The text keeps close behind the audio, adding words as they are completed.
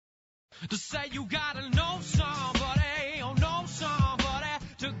To say you gotta know somebody, oh, know somebody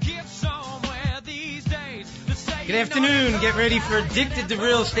to get somewhere these days. Good afternoon. Get ready for Addicted to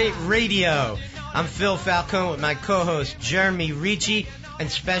Real Estate Radio. I'm Phil Falcone with my co-host Jeremy Ricci and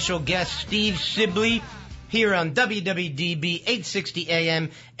special guest Steve Sibley here on WWDB 860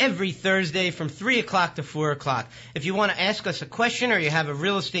 AM every Thursday from 3 o'clock to 4 o'clock. If you want to ask us a question or you have a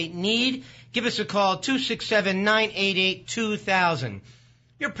real estate need, give us a call, 267-988-2000.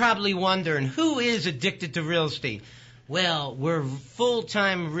 You're probably wondering, who is addicted to real estate? Well, we're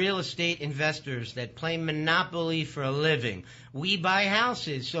full-time real estate investors that play Monopoly for a living. We buy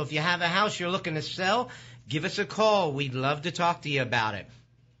houses, so if you have a house you're looking to sell, give us a call. We'd love to talk to you about it.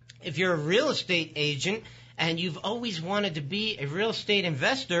 If you're a real estate agent and you've always wanted to be a real estate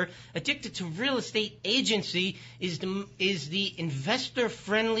investor, Addicted to Real Estate Agency is the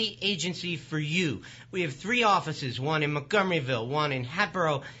investor-friendly agency for you. We have 3 offices, one in Montgomeryville, one in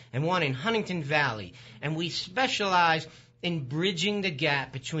Hatboro, and one in Huntington Valley. And we specialize in bridging the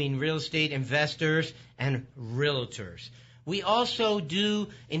gap between real estate investors and realtors. We also do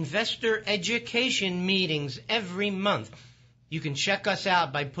investor education meetings every month. You can check us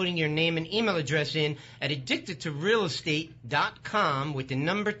out by putting your name and email address in at addictedtorealestate.com with the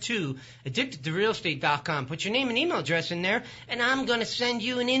number 2, addictedtorealestate.com. Put your name and email address in there, and I'm going to send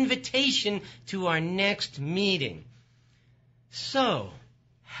you an invitation to our next meeting. So,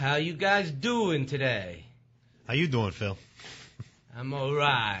 how you guys doing today? How you doing, Phil? I'm all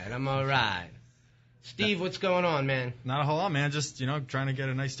right. Steve, what's going on, man? Not a whole lot, man. Just, trying to get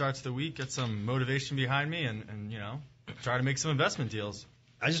a nice start to the week, get some motivation behind me, and try to make some investment deals.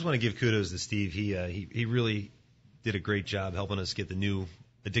 I just want to give kudos to Steve. He really did a great job helping us get the new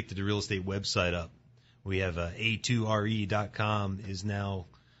Addicted to Real Estate website up. We have A2RE.com is now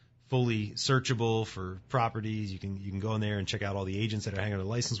fully searchable for properties. You can go in there and check out all the agents that are hanging their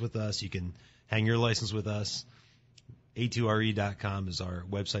license with us. You can hang your license with us. A2RE.com is our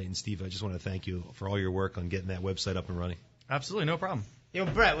website. And Steve, I just want to thank you for all your work on getting that website up and running. Absolutely, no problem. Yo,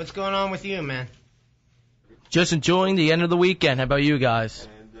 Brett, what's going on with you, man? Just enjoying the end of the weekend. How about you guys?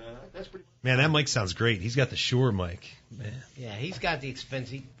 Man, that mic sounds great. He's got the Shure mic. Man. Yeah, he's got the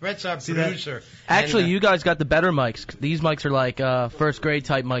expensive. Brett's our producer. Actually, you guys got the better mics. These mics are like first grade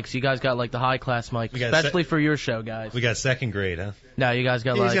type mics. You guys got like the high class mics, especially for your show, guys. We got second grade, huh? No, you guys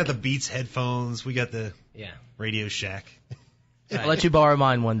got He's got the Beats headphones. We got the Radio Shack. I'll let you borrow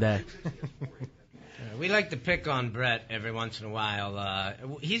mine one day. We like to pick on Brett every once in a while.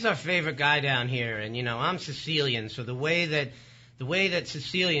 He's our favorite guy down here, and I'm Sicilian, so the way that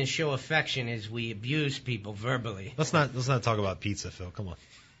Sicilians show affection is we abuse people verbally. Let's not talk about pizza, Phil. Come on.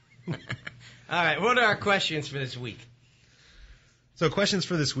 All right, what are our questions for this week? So questions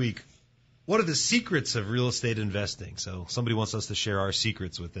for this week. What are the secrets of real estate investing? So somebody wants us to share our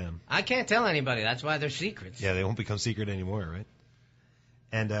secrets with them. I can't tell anybody. That's why they're secrets. Yeah, they won't become secret anymore, right?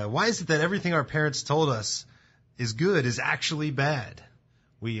 And why is it that everything our parents told us is good is actually bad?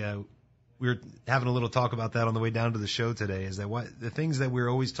 We were having a little talk about that on the way down to the show today, is that the things that we were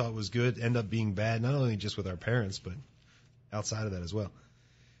always taught was good end up being bad, not only just with our parents, but outside of that as well.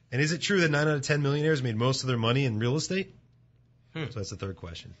 And is it true that 9 out of 10 millionaires made most of their money in real estate? So that's the third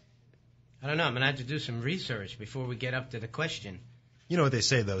question. I don't know. I'm going to have to do some research before we get up to the question. You know what they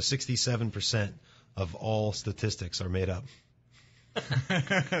say, though, 67% of all statistics are made up.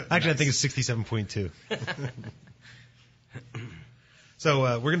 Actually, I think it's 67.2.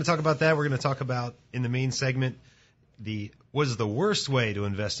 So we're going to talk about that. We're going to talk about, in the main segment, what is the worst way to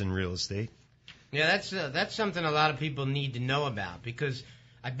invest in real estate. Yeah, that's something a lot of people need to know about, because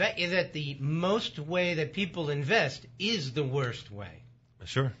I bet you that the most way that people invest is the worst way.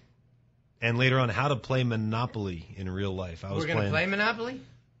 Sure. And later on, how to play Monopoly in real life. We're going to play Monopoly?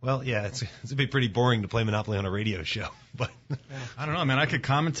 Well, yeah, it's be pretty boring to play Monopoly on a radio show, but I don't know, man. I could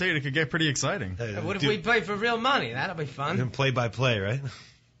commentate. It could get pretty exciting. What if we play for real money? That'll be fun. And play by play, right?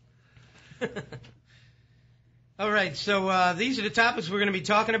 All right, so these are the topics we're going to be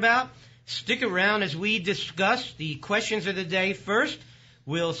talking about. Stick around as we discuss the questions of the day first.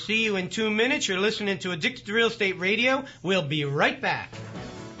 We'll see you in 2 minutes. You're listening to Addicted to Real Estate Radio. We'll be right back.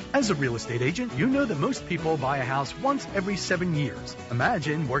 As a real estate agent, you know that most people buy a house once every 7 years.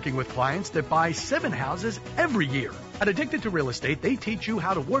 Imagine working with clients that buy 7 houses every year. At Addicted to Real Estate, they teach you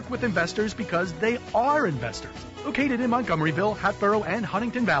how to work with investors because they are investors. Located in Montgomeryville, Hatboro, and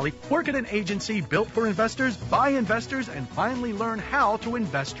Huntington Valley, work at an agency built for investors, by investors, and finally learn how to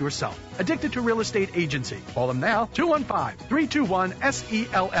invest yourself. Addicted to Real Estate Agency. Call them now,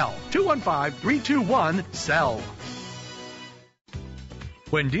 215-321-SELL. 215-321-SELL.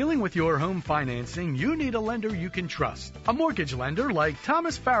 When dealing with your home financing, you need a lender you can trust. A mortgage lender like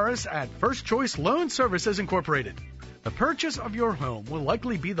Thomas Farris at First Choice Loan Services Incorporated. The purchase of your home will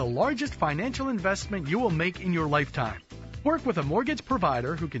likely be the largest financial investment you will make in your lifetime. Work with a mortgage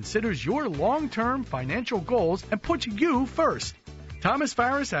provider who considers your long-term financial goals and puts you first. Thomas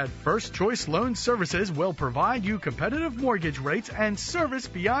Farris at First Choice Loan Services will provide you competitive mortgage rates and service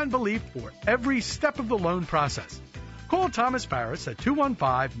beyond belief for every step of the loan process. Call Thomas Farris at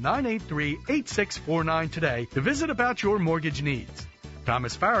 215-983-8649 today to visit about your mortgage needs.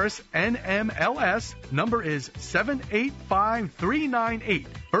 Thomas Farris, NMLS, number is 785398.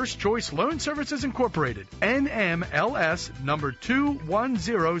 First Choice Loan Services Incorporated, NMLS, number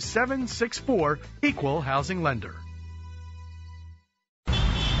 210764, Equal Housing Lender.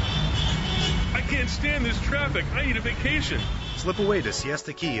 I can't stand this traffic. I need a vacation. Slip away to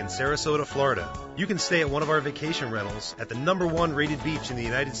Siesta Key in Sarasota, Florida. You can stay at one of our vacation rentals at the #1 rated beach in the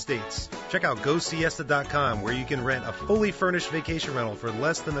United States. Check out GoSiesta.com, where you can rent a fully furnished vacation rental for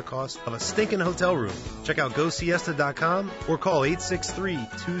less than the cost of a stinking hotel room. Check out GoSiesta.com or call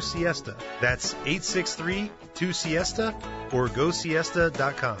 863-2SIESTA. That's 863-2SIESTA or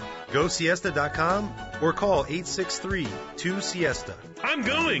GoSiesta.com. GoSiesta.com or call 863-2SIESTA. I'm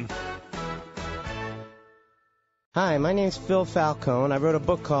going. Hi, my name's Phil Falcone. I wrote a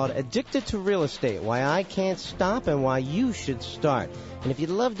book called Addicted to Real Estate, Why I Can't Stop and Why You Should Start. And if you'd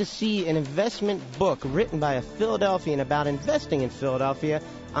love to see an investment book written by a Philadelphian about investing in Philadelphia,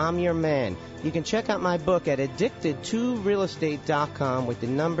 I'm your man. You can check out my book at addicted2realestate.com with the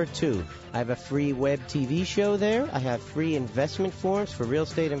number 2. I have a free web TV show there. I have free investment forms for real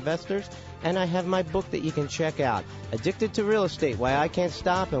estate investors. And I have my book that you can check out, Addicted to Real Estate, Why I Can't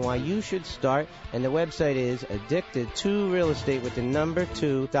Stop and Why You Should Start. And the website is addicted2realestate with the number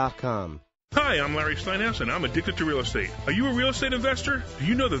 2.com. Hi, I'm Larry Steinhaus, and I'm addicted to real estate. Are you a real estate investor? Do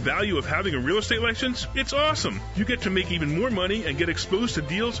you know the value of having a real estate license? It's awesome. You get to make even more money and get exposed to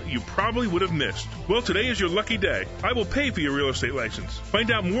deals you probably would have missed. Well, today is your lucky day. I will pay for your real estate license. Find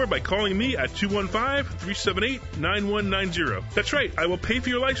out more by calling me at 215-378-9190. That's right, I will pay for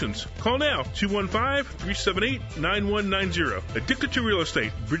your license. Call now, 215-378-9190. Addicted to real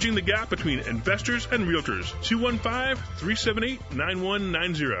estate, bridging the gap between investors and realtors.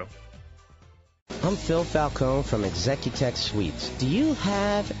 215-378-9190. I'm Phil Falcone from Executech Suites. Do you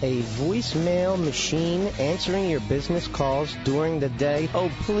have a voicemail machine answering your business calls during the day?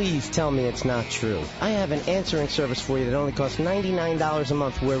 Oh, please tell me it's not true. I have an answering service for you that only costs $99 a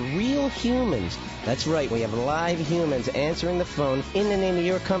month. We're real humans. That's right, we have live humans answering the phone in the name of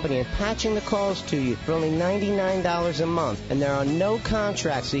your company and patching the calls to you for only $99 a month. And there are no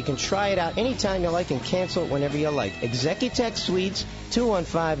contracts, so you can try it out anytime you like and cancel it whenever you like. Executech Suites,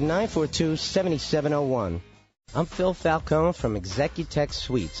 215-942-7701. I'm Phil Falcone from Executech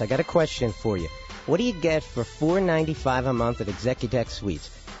Suites. I got a question for you. What do you get for $495 a month at Executech Suites?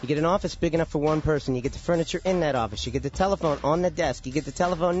 You get an office big enough for one person. You get the furniture in that office. You get the telephone on the desk. You get the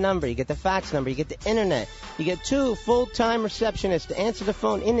telephone number. You get the fax number. You get the internet. You get 2 full-time receptionists to answer the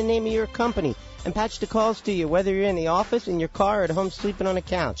phone in the name of your company and patch the calls to you, whether you're in the office, in your car, or at home sleeping on a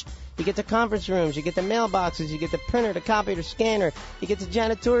couch. You get the conference rooms, you get the mailboxes, you get the printer, the copier, the scanner, you get the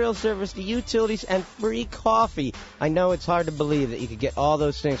janitorial service, the utilities, and free coffee. I know it's hard to believe that you could get all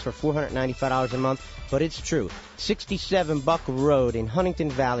those things for $495 a month, but it's true. 67 Buck Road in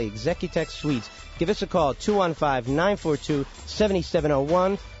Huntington Valley, Executech Suites. Give us a call,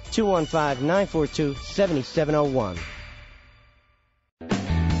 215-942-7701, 215-942-7701.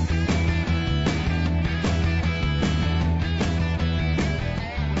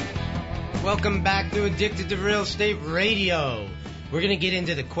 Welcome back to Addicted to Real Estate Radio. We're going to get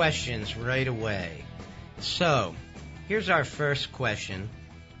into the questions right away. So, here's our first question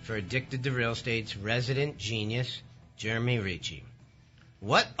for Addicted to Real Estate's resident genius, Jeremy Ricci.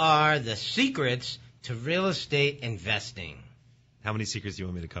 What are the secrets to real estate investing? How many secrets do you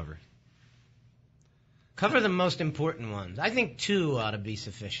want me to cover? Cover the most important ones. I think 2 ought to be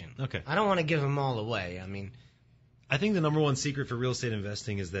sufficient. Okay. I don't want to give them all away. I think the number one secret for real estate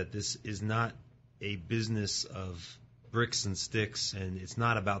investing is that this is not a business of bricks and sticks, and it's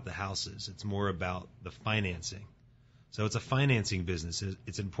not about the houses. It's more about the financing. So it's a financing business.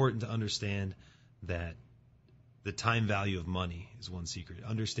 It's important to understand that the time value of money is one secret.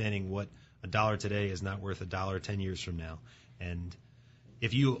 Understanding what $1 today is not worth $1 10 years from now. And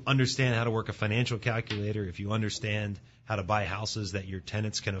if you understand how to work a financial calculator, if you understand how to buy houses that your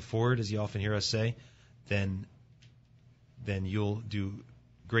tenants can afford, as you often hear us say, then you'll do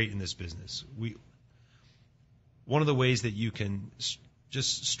great in this business. One of the ways that you can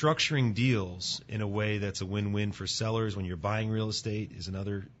just structuring deals in a way that's a win-win for sellers when you're buying real estate is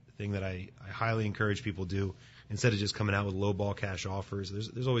another thing that I highly encourage people to do. Instead of just coming out with low-ball cash offers,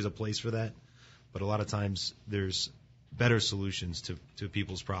 there's always a place for that, but a lot of times there's better solutions to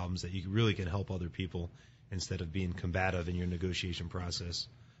people's problems that you really can help other people instead of being combative in your negotiation process.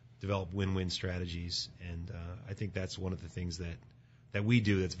 Develop win-win strategies, and I think that's one of the things that we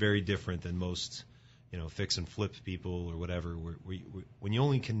do that's very different than most, fix and flip people or whatever. When you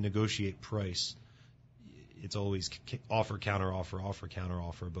only can negotiate price, it's always offer, counter-offer, offer,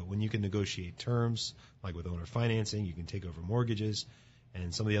 counter-offer. But when you can negotiate terms, like with owner financing, you can take over mortgages,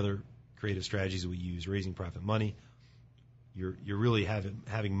 and some of the other creative strategies that we use, raising profit money, you're really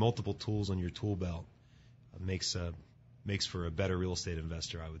having multiple tools on your tool belt makes for a better real estate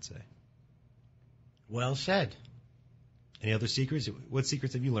investor, I would say. Well said. Any other secrets? What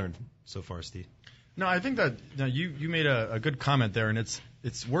secrets have you learned so far, Steve? No, I think that you made a good comment there, and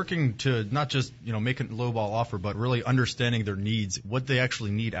it's working to not just make a lowball offer, but really understanding their needs, what they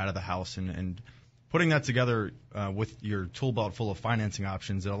actually need out of the house, and putting that together with your tool belt full of financing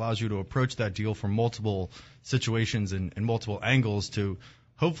options. It allows you to approach that deal from multiple situations and multiple angles to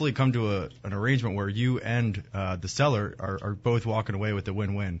hopefully come to an arrangement where you and the seller are both walking away with a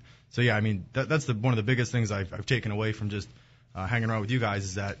win-win. So yeah, I mean that's one of the biggest things I've taken away from just hanging around with you guys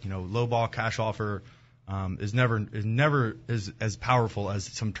is that low ball cash offer is never as powerful as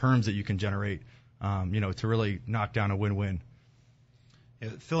some terms that you can generate to really knock down a win-win. Yeah,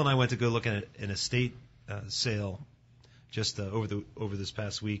 Phil and I went to go look at an estate sale just over this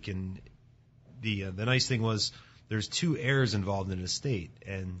past week, and the nice thing was there's two heirs involved in an estate,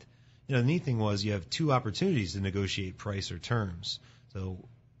 and the neat thing was you have two opportunities to negotiate price or terms. So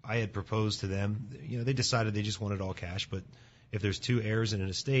I had proposed to them, they decided they just wanted all cash, but if there's two heirs in an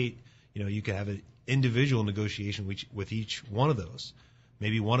estate, you could have an individual negotiation with each one of those.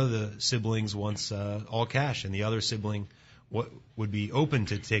 Maybe one of the siblings wants all cash, and the other sibling would be open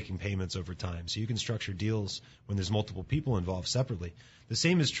to taking payments over time. So you can structure deals when there's multiple people involved separately. The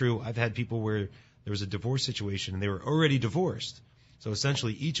same is true. I've had people where there was a divorce situation and they were already divorced. So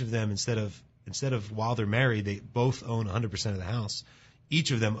essentially each of them, instead of while they're married, they both own 100% of the house.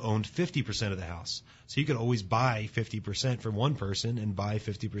 Each of them owned 50% of the house. So you could always buy 50% from one person and buy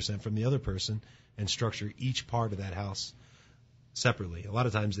 50% from the other person and structure each part of that house separately. A lot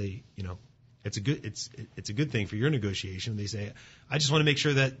of times it's a good thing for your negotiation. They say, I just want to make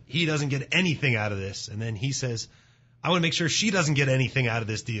sure that he doesn't get anything out of this. And then he says, I want to make sure she doesn't get anything out of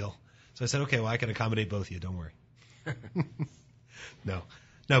this deal. So I said, okay, well, I can accommodate both of you. Don't worry. No,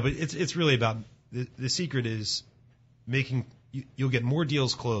 but it's really about the secret is you'll get more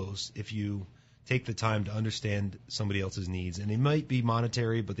deals closed if you take the time to understand somebody else's needs. And they might be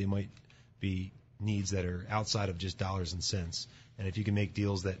monetary, but they might be needs that are outside of just dollars and cents. And if you can make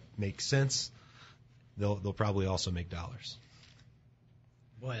deals that make sense, they'll probably also make dollars.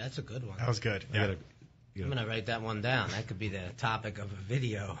 Boy, that's a good one. That was good. Yeah. I'm going to write that one down. That could be the topic of a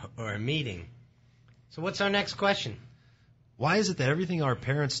video or a meeting. So what's our next question? Why is it that everything our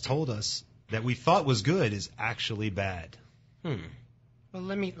parents told us that we thought was good is actually bad? Well,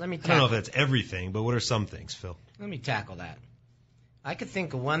 let me I don't know if that's everything, but what are some things, Phil? Let me tackle that. I could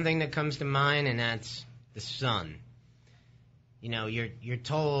think of one thing that comes to mind, and that's the sun. You're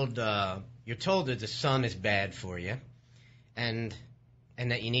told that the sun is bad for you, and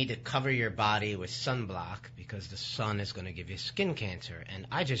that you need to cover your body with sunblock because the sun is going to give you skin cancer. And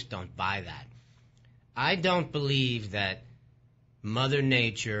I just don't buy that. I don't believe that Mother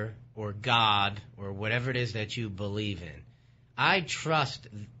Nature or God or whatever it is that you believe in. I trust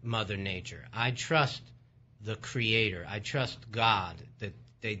Mother Nature. I trust the Creator. I trust God,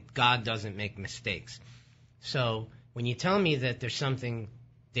 that God doesn't make mistakes. So when you tell me that there's something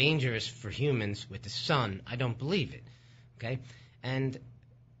dangerous for humans with the sun, I don't believe it. Okay? And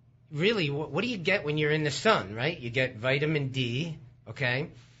really, what do you get when you're in the sun, right? You get vitamin D, okay?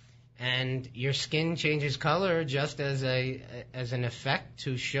 And your skin changes color just as an effect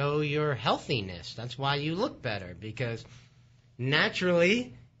to show your healthiness. That's why you look better, because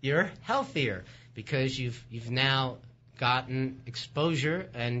naturally you're healthier because you've now gotten exposure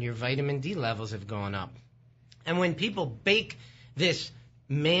and your vitamin D levels have gone up. And when people bake this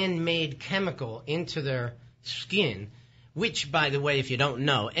man-made chemical into their skin, which, by the way, if you don't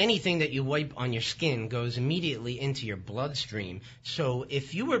know, anything that you wipe on your skin goes immediately into your bloodstream. So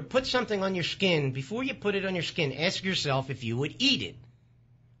if you were to put something on your skin, before you put it on your skin, ask yourself if you would eat it.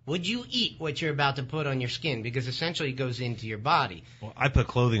 Would you eat what you're about to put on your skin? Because essentially it goes into your body. Well, I put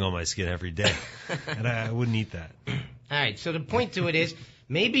clothing on my skin every day, and I wouldn't eat that. All right, so the point to it is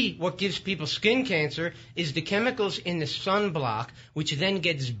Maybe what gives people skin cancer is the chemicals in the sunblock, which then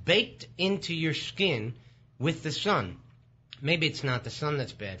gets baked into your skin with the sun. Maybe it's not the sun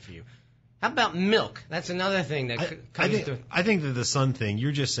that's bad for you. How about milk? That's another thing that comes to... I think that the sun thing,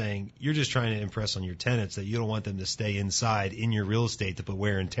 you're just trying to impress on your tenants that you don't want them to stay inside in your real estate to put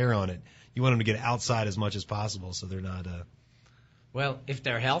wear and tear on it. You want them to get outside as much as possible so they're not... Well, if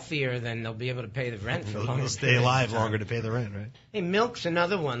they're healthier, then they'll be able to pay the rent for longer. They'll stay alive longer to pay the rent, right? Hey, milk's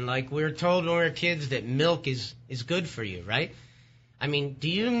another one. Like, we were told when we were kids that milk is good for you, right? I mean, do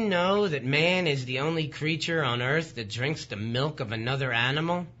you know that man is the only creature on earth that drinks the milk of another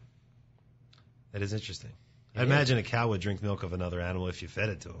animal? That is interesting. I imagine a cow would drink milk of another animal if you fed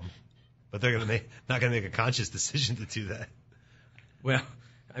it to them. But they're not going to make a conscious decision to do that. Well...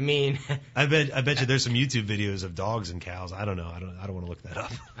 I mean, I bet you there's some YouTube videos of dogs and cows. I don't know. I don't want to look that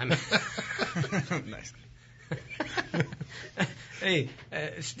up. Nice. Hey,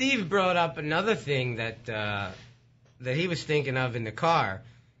 Steve brought up another thing that he was thinking of in the car.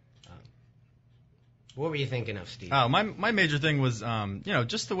 What were you thinking of, Steve? My major thing was,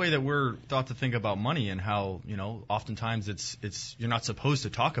 just the way that we're thought to think about money and how, oftentimes it's you're not supposed to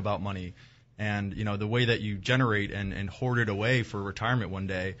talk about money. And, the way that you generate and hoard it away for retirement one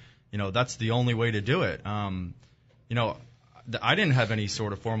day, that's the only way to do it. I didn't have any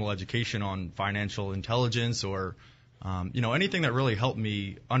sort of formal education on financial intelligence or, anything that really helped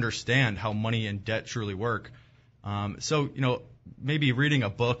me understand how money and debt truly work. So, maybe reading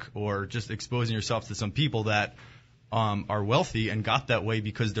a book or just exposing yourself to some people that are wealthy and got that way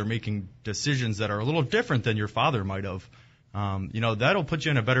because they're making decisions that are a little different than your father might have. That'll put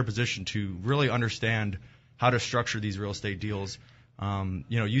you in a better position to really understand how to structure these real estate deals,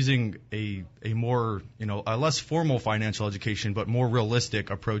 using a more, a less formal financial education, but more realistic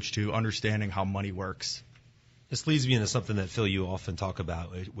approach to understanding how money works. This leads me into something that, Phil, you often talk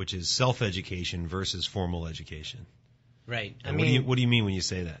about, which is self-education versus formal education. Right. What do you mean when you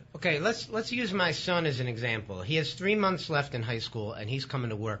say that? Okay, let's use my son as an example. He has 3 months left in high school, and he's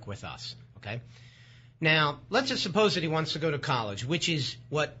coming to work with us, okay? Now, let's just suppose that he wants to go to college, which is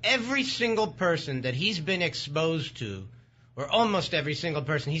what every single person that he's been exposed to, or almost every single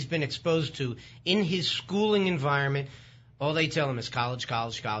person he's been exposed to in his schooling environment, all they tell him is college,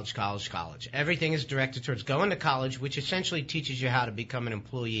 college, college, college, college. Everything is directed towards going to college, which essentially teaches you how to become an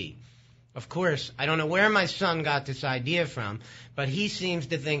employee. Of course, I don't know where my son got this idea from, but he seems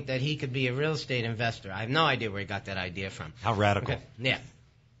to think that he could be a real estate investor. I have no idea where he got that idea from. How radical. Okay. Yeah.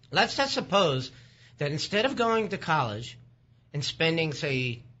 Let's just suppose that instead of going to college and spending,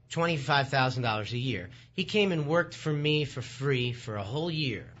 say, $25,000 a year, he came and worked for me for free for a whole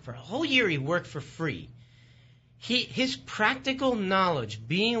year. For a whole year, he worked for free. His practical knowledge,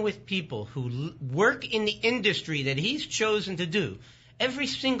 being with people who work in the industry that he's chosen to do every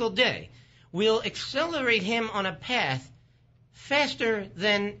single day, will accelerate him on a path faster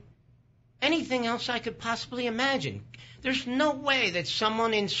than anything else I could possibly imagine. There's no way that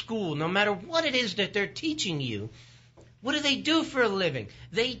someone in school, no matter what it is that they're teaching you, what do they do for a living?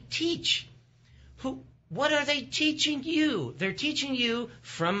 They teach. What are they teaching you? They're teaching you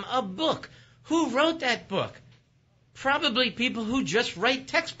from a book. Who wrote that book? Probably people who just write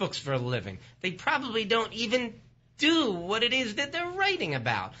textbooks for a living. They probably don't even do what it is that they're writing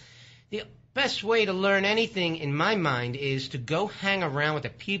about. The best way to learn anything, in my mind, is to go hang around with the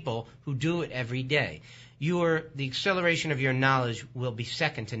people who do it every day. The acceleration of your knowledge will be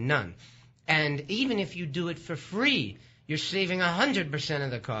second to none. And even if you do it for free, you're saving 100% of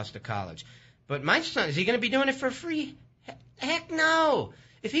the cost of college. But my son, is he going to be doing it for free? Heck no.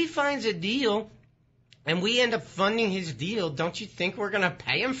 If he finds a deal and we end up funding his deal, don't you think we're going to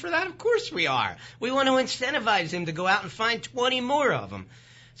pay him for that? Of course we are. We want to incentivize him to go out and find 20 more of them.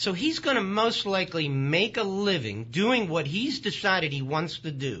 So he's going to most likely make a living doing what he's decided he wants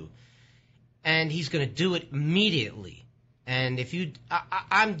to do. And he's going to do it immediately. And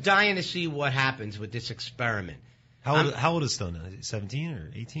I'm dying to see what happens with this experiment. How old is Stone now? Is he 17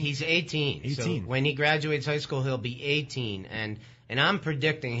 or 18? He's 18. 18. So when he graduates high school, he'll be 18. And I'm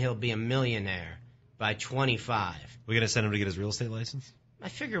predicting he'll be a millionaire by 25. We're going to send him to get his real estate license? I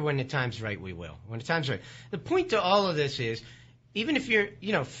figure when the time's right, we will. When the time's right. The point to all of this is, even if you're,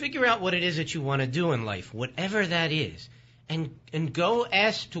 figure out what it is that you want to do in life, whatever that is, and go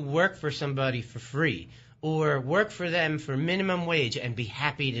ask to work for somebody for free or work for them for minimum wage and be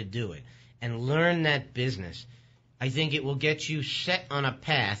happy to do it and learn that business. I think it will get you set on a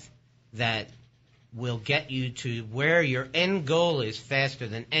path that will get you to where your end goal is faster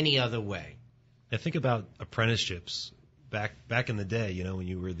than any other way. I think about apprenticeships. back in the day, when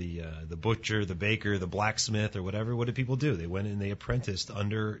you were the butcher, the baker, the blacksmith, or whatever, what did people do? They went and they apprenticed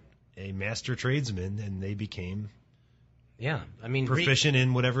under a master tradesman, and they became proficient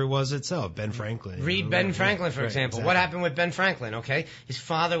in whatever it was itself. Ben Franklin. Read Ben Franklin, for example. Exactly. What happened with Ben Franklin, okay? His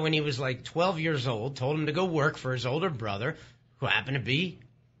father, when he was like 12 years old, told him to go work for his older brother, who happened to be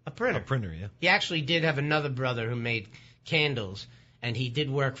a printer. A printer, yeah. He actually did have another brother who made candles, and he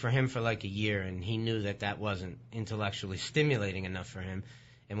did work for him for like a year, and he knew that wasn't intellectually stimulating enough for him.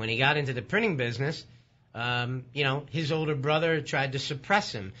 And when he got into the printing business, his older brother tried to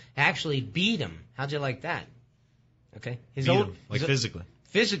suppress him, actually beat him. How'd you like that? Okay. Physically.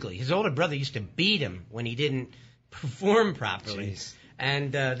 Physically. His older brother used to beat him when he didn't perform properly. Jeez.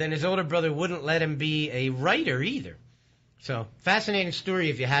 And then his older brother wouldn't let him be a writer either. So, fascinating story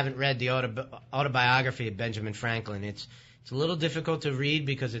if you haven't read the autobiography of Benjamin Franklin. It's a little difficult to read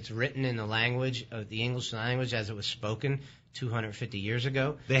because it's written in the language of the English language as it was spoken 250 years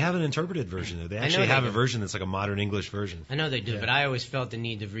ago. They have an interpreted version, though. They actually have a version that's like a modern English version. I know they do, but I always felt the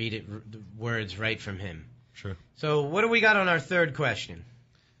need to read the words right from him. Sure. So what do we got on our third question?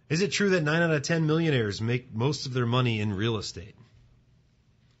 Is it true that 9 out of 10 millionaires make most of their money in real estate?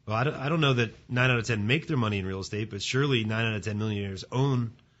 Well, I don't know that 9 out of 10 make their money in real estate, but surely 9 out of 10 millionaires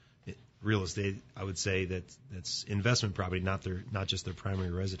own real estate. I would say that's investment property, not just their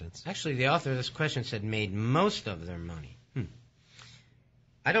primary residence. Actually, the author of this question said made most of their money.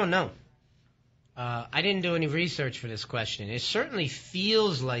 I don't know. I didn't do any research for this question. It certainly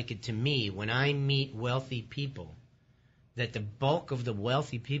feels like it to me when I meet wealthy people that the bulk of the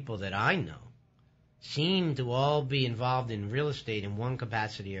wealthy people that I know seem to all be involved in real estate in one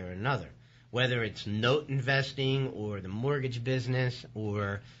capacity or another, whether it's note investing or the mortgage business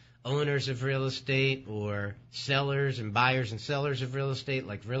or owners of real estate or sellers and buyers and sellers of real estate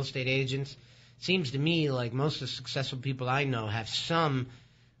like real estate agents. Seems to me like most of the successful people I know have some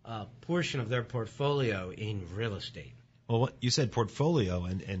portion of their portfolio in real estate. Well, you said portfolio,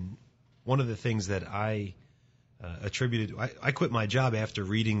 and one of the things that I attributed, I quit my job after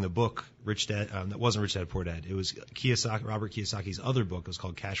reading the book Rich Dad. That wasn't Rich Dad Poor Dad. It was Robert Kiyosaki's other book. It was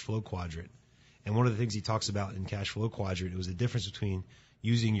called Cash Flow Quadrant. And one of the things he talks about in Cash Flow Quadrant, it was the difference between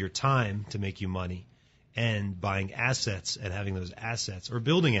using your time to make you money and buying assets and having those assets or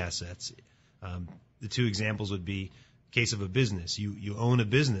building assets. The two examples would be case of a business. You own a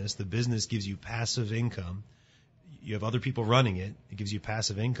business. The business gives you passive income. You have other people running it. It gives you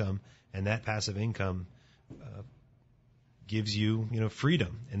passive income, and that passive income gives you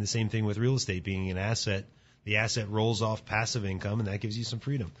freedom. And the same thing with real estate being an asset. The asset rolls off passive income, and that gives you some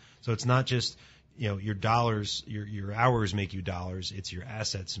freedom. So it's not just your dollars, your hours make you dollars. It's your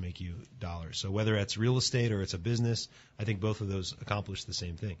assets make you dollars. So whether it's real estate or it's a business, I think both of those accomplish the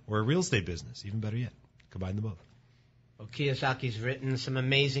same thing. Or a real estate business, even better yet. Combine them both. Well, Kiyosaki's written some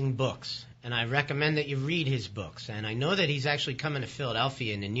amazing books, and I recommend that you read his books. And I know that he's actually coming to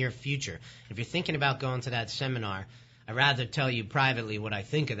Philadelphia in the near future. If you're thinking about going to that seminar, I'd rather tell you privately what I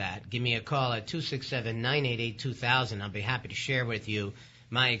think of that. Give me a call at 267-988-2000. I'll be happy to share with you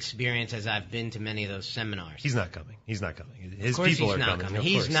my experience as I've been to many of those seminars. He's not coming. His of course people he's are not coming.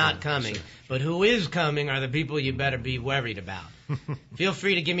 He's not coming. Sure. But who is coming are the people you better be worried about. Feel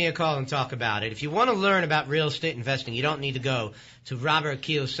free to give me a call and talk about it. If you want to learn about real estate investing, you don't need to go to Robert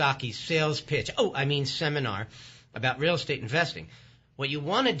Kiyosaki's seminar about real estate investing. What you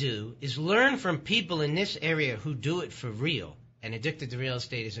want to do is learn from people in this area who do it for real. And Addicted to Real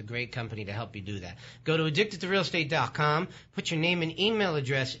Estate is a great company to help you do that. Go to addictedtorealestate.com, put your name and email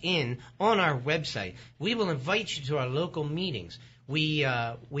address in on our website. We will invite you to our local meetings. We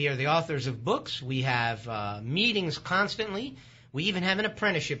are the authors of books. We have meetings constantly. We even have an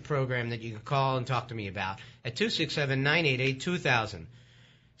apprenticeship program that you can call and talk to me about at 267-988-2000.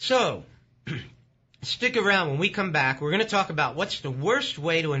 So, stick around. When we come back, we're going to talk about what's the worst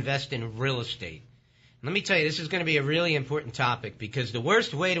way to invest in real estate. Let me tell you, this is going to be a really important topic because the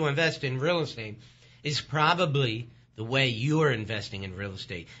worst way to invest in real estate is probably the way you're investing in real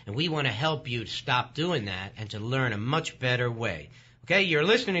estate. And we want to help you to stop doing that and to learn a much better way. Okay, you're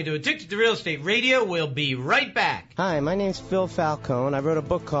listening to Addicted to Real Estate Radio. We'll be right back. Hi, my name's Phil Falcone. I wrote a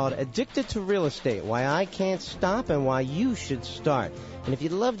book called Addicted to Real Estate, Why I Can't Stop and Why You Should Start. And if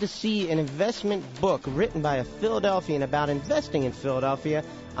you'd love to see an investment book written by a Philadelphian about investing in Philadelphia,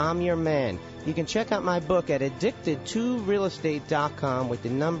 I'm your man. You can check out my book at addictedtorealestate.com with the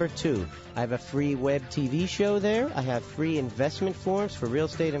number 2. I have a free web TV show there. I have free investment forums for real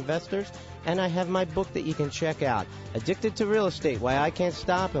estate investors. And I have my book that you can check out, Addicted to Real Estate, Why I Can't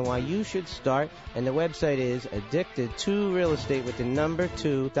Stop and Why You Should Start. And the website is addictedtorealestate with the number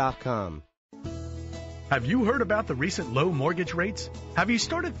 2.com. Have you heard about the recent low mortgage rates? Have you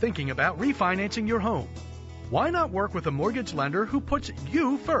started thinking about refinancing your home? Why not work with a mortgage lender who puts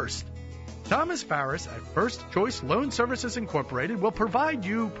you first? Thomas Farris at First Choice Loan Services Incorporated will provide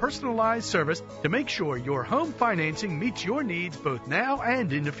you personalized service to make sure your home financing meets your needs both now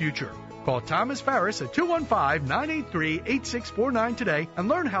and in the future. Call Thomas Farris at 215-983-8649 today and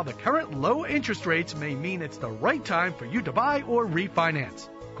learn how the current low interest rates may mean it's the right time for you to buy or refinance.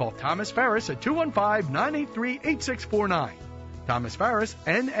 Call Thomas Farris at 215-983-8649. Thomas Farris,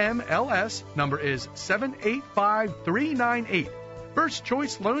 NMLS, number is 785398. First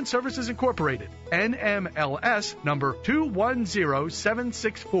Choice Loan Services Incorporated, NMLS, number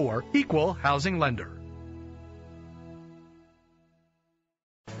 210764, Equal Housing Lender.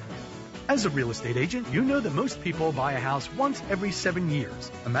 As a real estate agent, you know that most people buy a house once every 7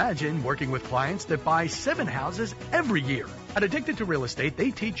 years. Imagine working with clients that buy 7 houses every year. At Addicted to Real Estate,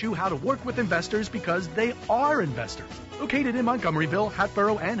 they teach you how to work with investors because they are investors. Located in Montgomeryville,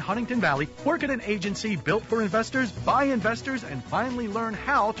 Hatboro, and Huntington Valley, work at an agency built for investors, by investors, and finally learn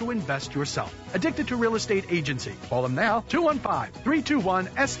how to invest yourself. Addicted to Real Estate Agency. Call them now,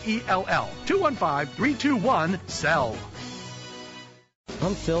 215-321-SELL. 215-321-SELL.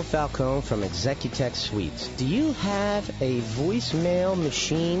 I'm Phil Falcone from Executech Suites. Do you have a voicemail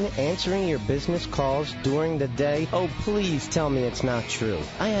machine answering your business calls during the day? Oh, please tell me it's not true.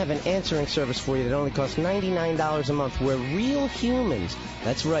 I have an answering service for you that only costs $99 a month. We're real humans.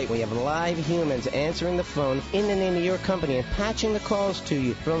 That's right, we have live humans answering the phone in the name of your company and patching the calls to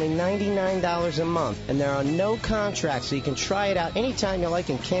you for only $99 a month. And there are no contracts, so you can try it out anytime you like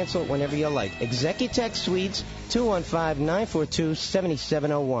and cancel it whenever you like. Executech Suites, 215-942-7701.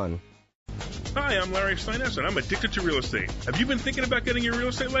 Hi, I'm Larry Steiness, and I'm addicted to real estate. Have you been thinking about getting your real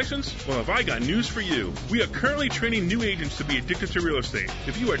estate license? Well, have I got news for you. We are currently training new agents to be addicted to real estate.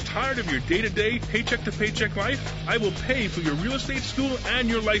 If you are tired of your day-to-day, paycheck-to-paycheck life, I will pay for your real estate school and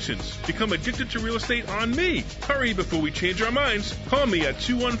your license. Become addicted to real estate on me. Hurry before we change our minds. Call me at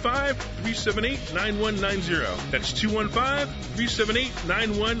 215-378-9190. That's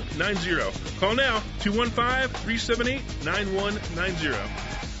 215-378-9190. Call now, 215-378-9190.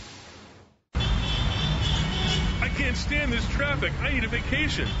 I can't stand this traffic. I need a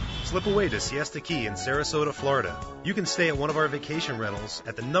vacation. Slip away to Siesta Key in Sarasota, Florida. You can stay at one of our vacation rentals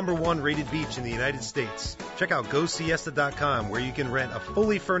at the #1 rated beach in the United States. Check out GoSiesta.com, where you can rent a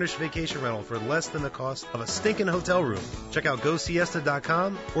fully furnished vacation rental for less than the cost of a stinking hotel room. Check out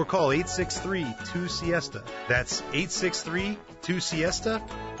GoSiesta.com or call 863-2SIESTA. That's 863-2SIESTA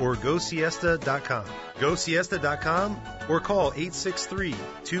or GoSiesta.com. GoSiesta.com or call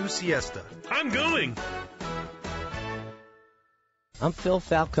 863-2SIESTA. I'm going. I'm Phil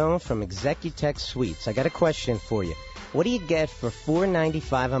Falcone from Executech Suites. I got a question for you. What do you get for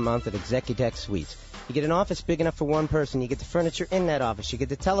 $495 a month at Executech Suites? You get an office big enough for one person. You get the furniture in that office. You get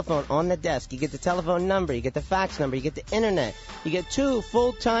the telephone on the desk. You get the telephone number. You get the fax number. You get the internet. You get 2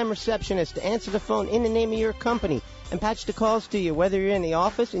 full-time receptionists to answer the phone in the name of your company and patch the calls to you, whether you're in the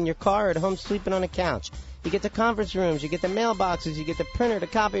office, in your car, or at home sleeping on a couch. You get the conference rooms, you get the mailboxes, you get the printer, the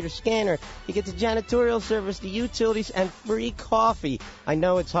copier, the scanner, you get the janitorial service, the utilities, and free coffee. I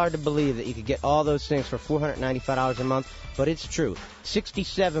know it's hard to believe that you could get all those things for $495 a month, but it's true.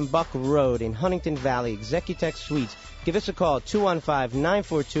 67 Buck Road in Huntington Valley, Executech Suites. Give us a call at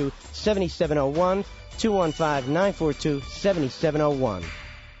 215-942-7701, 215-942-7701.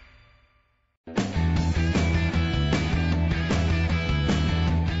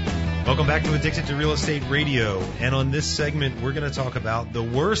 Welcome back to Addicted to Real Estate Radio. And on this segment, we're going to talk about the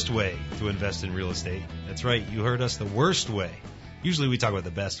worst way to invest in real estate. That's right, you heard us, the worst way. Usually we talk about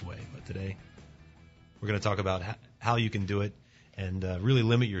the best way, but today we're going to talk about how you can do it and really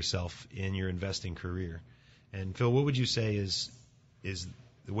limit yourself in your investing career. And Phil, what would you say is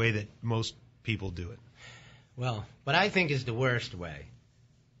the way that most people do it? Well, what I think is the worst way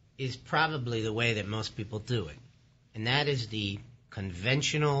is probably the way that most people do it. And that is the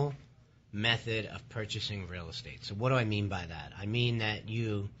conventional method of purchasing real estate. So what do I mean by that? I mean that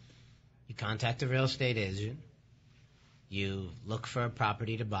you contact a real estate agent, you look for a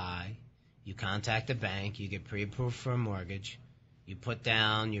property to buy, you contact a bank, you get pre-approved for a mortgage, you put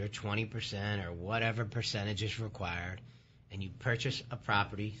down your 20% or whatever percentage is required, and you purchase a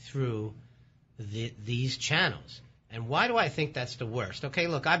property through these channels. And why do I think that's the worst? Okay,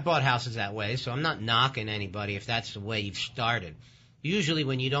 look, I bought houses that way, so I'm not knocking anybody if that's the way you've started. Usually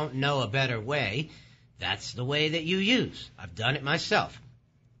when you don't know a better way, that's the way that you use. I've done it myself.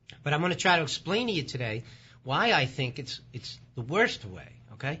 But I'm going to try to explain to you today why I think it's the worst way,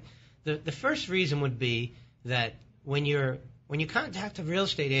 okay? The first reason would be that when you contact a real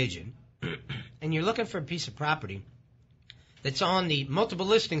estate agent and you're looking for a piece of property that's on the multiple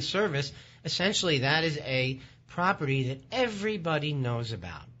listing service, essentially that is a property that everybody knows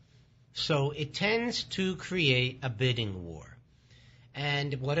about. So it tends to create a bidding war.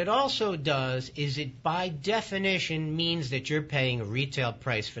 And what it also does is it, by definition, means that you're paying a retail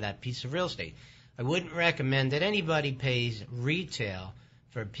price for that piece of real estate. I wouldn't recommend that anybody pays retail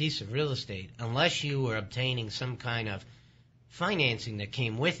for a piece of real estate unless you were obtaining some kind of financing that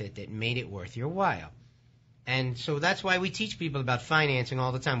came with it that made it worth your while. And so that's why we teach people about financing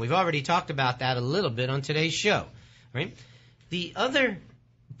all the time. We've already talked about that a little bit on today's show, right? The other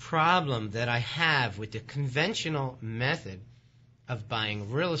problem that I have with the conventional method of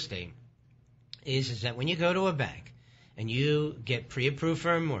buying real estate is that when you go to a bank and you get pre-approved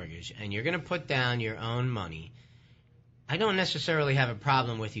for a mortgage and you're going to put down your own money, I don't necessarily have a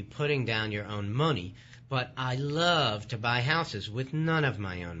problem with you putting down your own money, but I love to buy houses with none of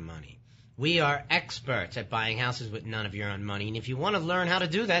my own money. We are experts at buying houses with none of your own money, and if you want to learn how to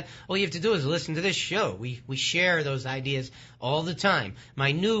do that, all you have to do is listen to this show. We share those ideas all the time.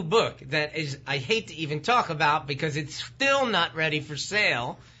 My new book that is, I hate to even talk about because it's still not ready for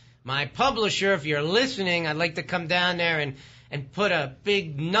sale. My publisher, if you're listening, I'd like to come down there and put a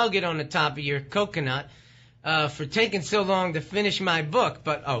big nugget on the top of your coconut for taking so long to finish my book.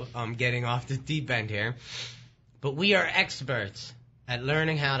 But, I'm getting off the deep end here. But we are experts at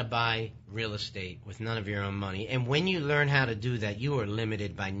learning how to buy real estate with none of your own money. And when you learn how to do that, you are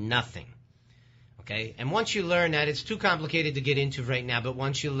limited by nothing. Okay? And once you learn that, it's too complicated to get into right now, but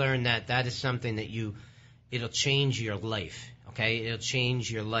once you learn that, that is something that it'll change your life. Okay? It'll change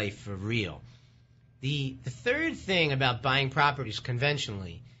your life for real. The third thing about buying properties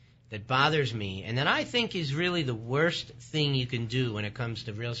conventionally that bothers me, and that I think is really the worst thing you can do when it comes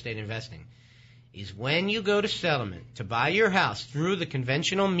to real estate investing, is when you go to settlement to buy your house through the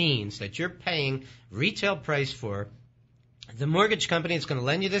conventional means that you're paying retail price for, the mortgage company that's going to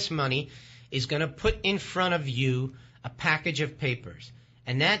lend you this money is going to put in front of you a package of papers.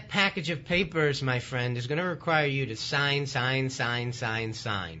 And that package of papers, my friend, is going to require you to sign.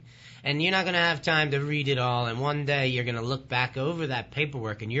 And you're not going to have time to read it all. And one day you're going to look back over that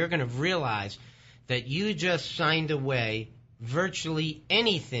paperwork and you're going to realize that you just signed away virtually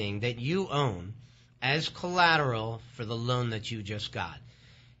anything that you own as collateral for the loan that you just got.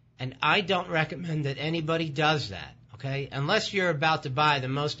 And I don't recommend that anybody does that, okay? Unless you're about to buy the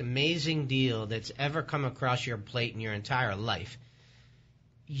most amazing deal that's ever come across your plate in your entire life.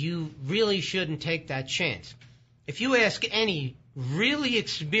 You really shouldn't take that chance. If you ask any really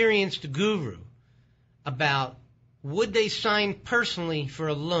experienced guru about would they sign personally for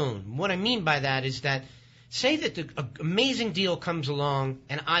a loan, what I mean by that is that say that an amazing deal comes along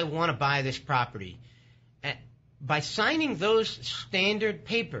and I want to buy this property. By signing those standard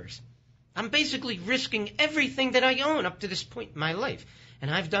papers, I'm basically risking everything that I own up to this point in my life.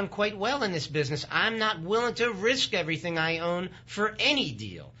 And I've done quite well in this business. I'm not willing to risk everything I own for any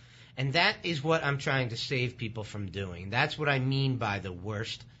deal. And that is what I'm trying to save people from doing. That's what I mean by the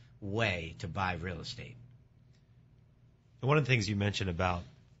worst way to buy real estate. One of the things you mentioned about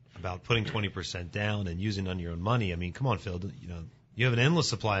putting 20% down and using on your own money, I mean, come on, Phil, you have an endless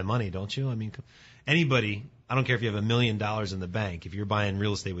supply of money, don't you? I mean, anybody, I don't care if you have $1 million in the bank, if you're buying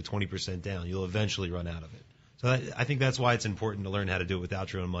real estate with 20% down, you'll eventually run out of it. So I think that's why it's important to learn how to do it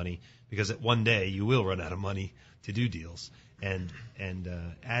without your own money, because one day you will run out of money to do deals. And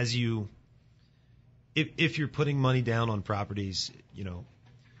as you, if you're putting money down on properties,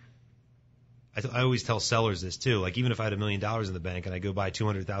 I always tell sellers this too. Like even if I had $1 million in the bank and I go buy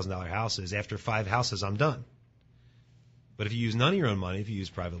 $200,000 houses, after 5 houses I'm done. But if you use none of your own money, if you use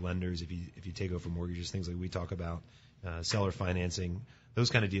private lenders, if you take over mortgages, things like we talk about, seller financing, those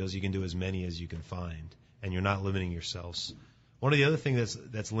kind of deals, you can do as many as you can find, and you're not limiting yourselves. One of the other things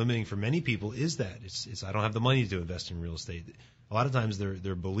that's limiting for many people is that it's I don't have the money to invest in real estate. A lot of times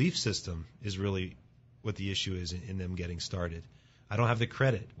their belief system is really what the issue is in them getting started. I don't have the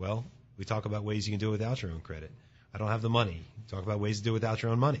credit. Well, we talk about ways you can do it without your own credit. I don't have the money. Talk about ways to do it without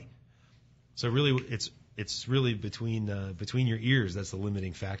your own money. So really, it's really between your ears that's the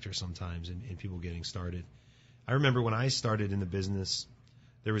limiting factor sometimes in people getting started. I remember when I started in the business,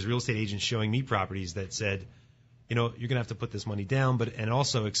 there was real estate agents showing me properties that said, you're going to have to put this money down, and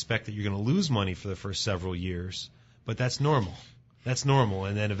also expect that you're going to lose money for the first several years, but that's normal. That's normal,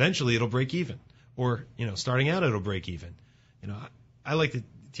 and then eventually it'll break even, or starting out it'll break even. I like to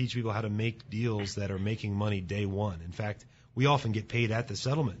teach people how to make deals that are making money day one. In fact, we often get paid at the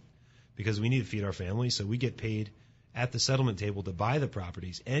settlement because we need to feed our families, so we get paid at the settlement table to buy the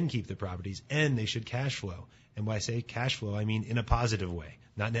properties and keep the properties, and they should cash flow. And when I say cash flow, I mean in a positive way,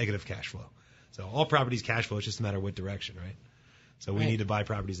 not negative cash flow. So all properties cash flow. It's just a matter of what direction, right? So we Right. need to buy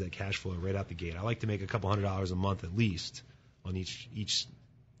properties that cash flow right out the gate. I like to make a couple $100 a month at least on each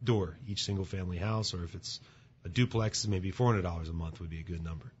door, each single family house, or if it's a duplex, maybe $400 a month would be a good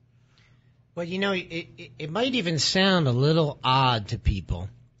number. Well, you know, it might even sound a little odd to people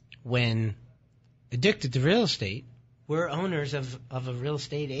when addicted to real estate, we're owners of a real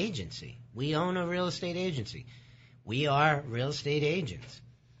estate agency. We own a real estate agency. We are real estate agents.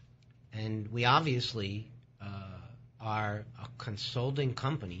 And we obviously are a consulting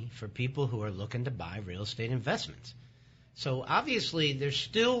company for people who are looking to buy real estate investments. So obviously there's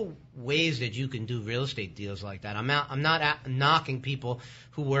still ways that you can do real estate deals like that. I'm not knocking people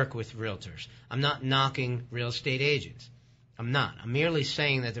who work with realtors. I'm not knocking real estate agents. I'm not. I'm merely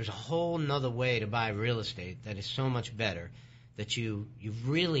saying that there's a whole nother way to buy real estate that is so much better that you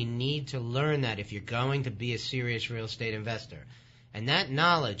really need to learn that if you're going to be a serious real estate investor. And that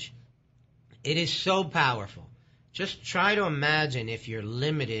knowledge, it is so powerful. Just try to imagine if you're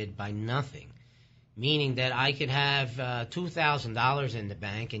limited by nothing, meaning that I could have $2,000 in the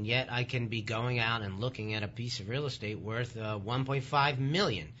bank, and yet I can be going out and looking at a piece of real estate worth $1.5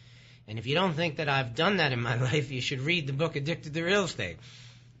 million. And if you don't think that I've done that in my life, you should read the book Addicted to Real Estate,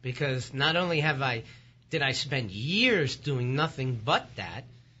 because not only did I spend years doing nothing but that,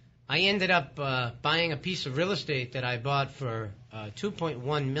 I ended up buying a piece of real estate that I bought for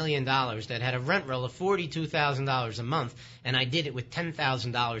 $2.1 million that had a rent roll of $42,000 a month, and I did it with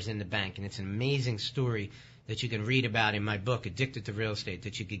 $10,000 in the bank. And it's an amazing story that you can read about in my book, Addicted to Real Estate,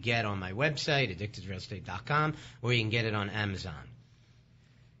 that you could get on my website, addictedrealestate.com, or you can get it on Amazon.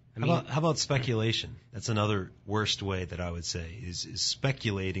 How about speculation? That's another worst way that I would say is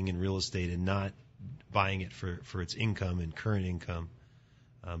speculating in real estate and not buying it for its income and current income.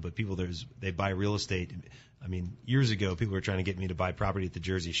 But people, they buy real estate. I mean, years ago, people were trying to get me to buy property at the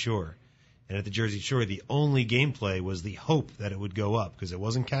Jersey Shore. And at the Jersey Shore, the only gameplay was the hope that it would go up, because it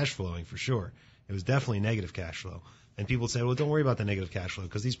wasn't cash flowing for sure. It was definitely negative cash flow. And people said, well, don't worry about the negative cash flow,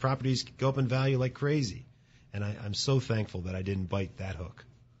 because these properties go up in value like crazy. And I'm so thankful that I didn't bite that hook.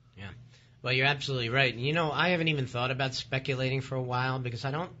 Yeah. Well, you're absolutely right. You know, I haven't even thought about speculating for a while because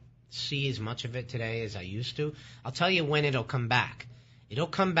I don't see as much of it today as I used to. I'll tell you when it'll come back. It'll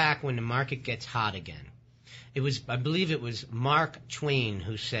come back when the market gets hot again. I believe it was Mark Twain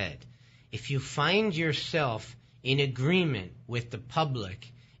who said, if you find yourself in agreement with the public,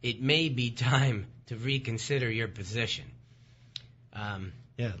 it may be time to reconsider your position.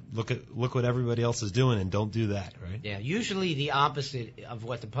 Yeah, look what everybody else is doing and don't do that, right? Yeah, usually the opposite of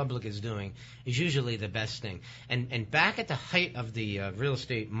what the public is doing is usually the best thing. And back at the height of the real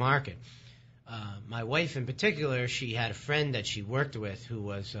estate market, my wife in particular, she had a friend that she worked with who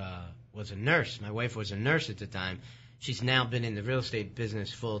was a nurse. My wife was a nurse at the time. She's now been in the real estate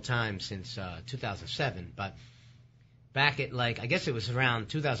business full time since 2007. But back at I guess it was around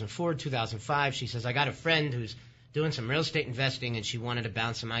 2004, 2005, she says, I got a friend who's doing some real estate investing and she wanted to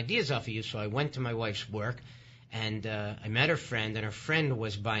bounce some ideas off of you. So I went to my wife's work and I met her friend, and her friend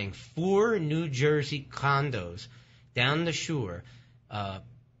was buying 4 New Jersey condos down the shore,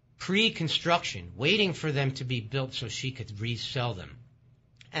 pre-construction, waiting for them to be built so she could resell them.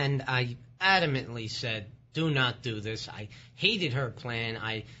 And I adamantly said, do not do this. I hated her plan.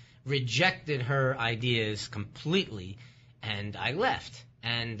 I rejected her ideas completely, and I left.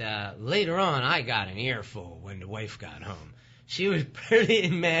 And later on, I got an earful when the wife got home. She was pretty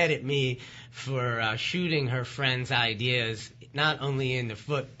mad at me for shooting her friend's ideas, not only in the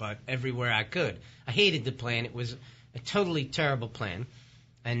foot, but everywhere I could. I hated the plan. It was a totally terrible plan.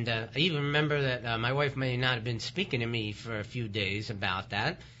 And I even remember that my wife may not have been speaking to me for a few days about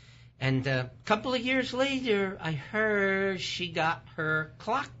that. And a couple of years later, I heard she got her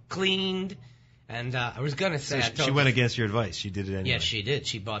clock cleaned. And I was going to say... So she went against your advice. She did it anyway. Yes, she did.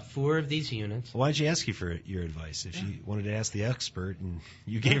 She bought 4 of these units. Why did she ask you for your advice? If she wanted to ask the expert and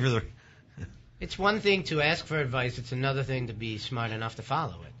you gave her the... It's one thing to ask for advice. It's another thing to be smart enough to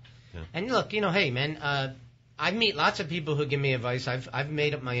follow it. Yeah. And look, hey, man, I meet lots of people who give me advice. I've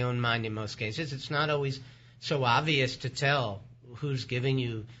made up my own mind in most cases. It's not always so obvious to tell who's giving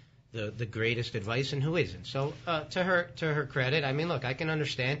you the greatest advice and who isn't. So to her credit, I mean, look, I can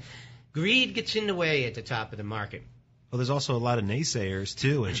understand. Greed gets in the way at the top of the market. Well, there's also a lot of naysayers,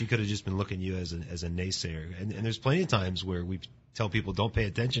 too, and she could have just been looking at you as a naysayer. And there's plenty of times where we tell people don't pay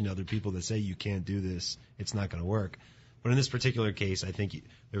attention to other people that say you can't do this, it's not going to work. But in this particular case, I think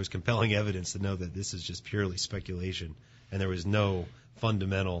there was compelling evidence to know that this is just purely speculation, and there was no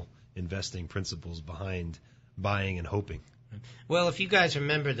fundamental investing principles behind buying and hoping. Well, if you guys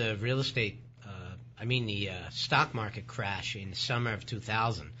remember the real estate, the stock market crash in the summer of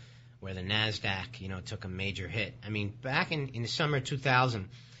 2000, where the NASDAQ, took a major hit. I mean, back in the summer of 2000,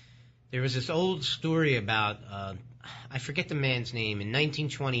 there was this old story about, I forget the man's name, in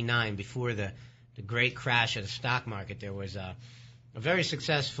 1929, before the great crash of the stock market, there was a very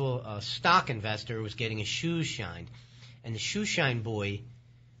successful stock investor who was getting his shoes shined. And the shoe shine boy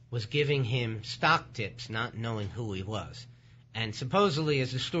was giving him stock tips, not knowing who he was. And supposedly,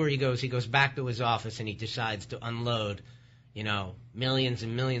 as the story goes, he goes back to his office and he decides to unload, millions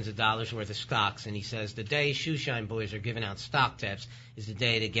and millions of dollars worth of stocks. And he says, the day shoe shine boys are giving out stock tips is the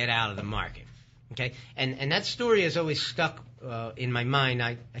day to get out of the market. Okay? And that story has always stuck in my mind.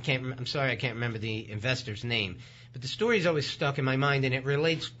 I'm sorry I can't remember the investor's name. But the story has always stuck in my mind, and it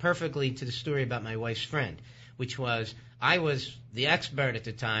relates perfectly to the story about my wife's friend, which was, I was the expert at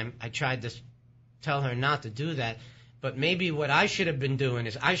the time. I tried to tell her not to do that. But maybe what I should have been doing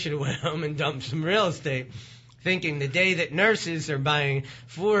is I should have went home and dumped some real estate, thinking the day that nurses are buying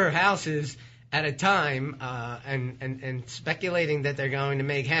 4 houses at a time and speculating that they're going to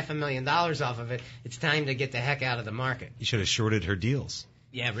make $500,000 off of it, it's time to get the heck out of the market. You should have shorted her deals.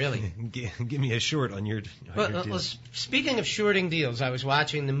 Yeah, really. Give me a short on your deals. Speaking of shorting deals, I was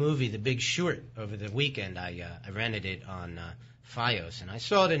watching the movie The Big Short over the weekend. I rented it on Fios, and I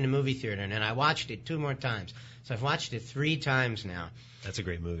saw it in the movie theater, and then I watched it 2 more times. So I've watched it 3 times now. That's a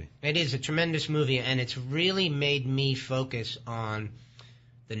great movie. It is a tremendous movie, and it's really made me focus on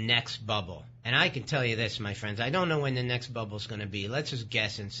the next bubble. And I can tell you this, my friends, I don't know when the next bubble is going to be. Let's just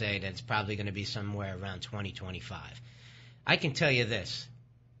guess and say that it's probably going to be somewhere around 2025. I can tell you this,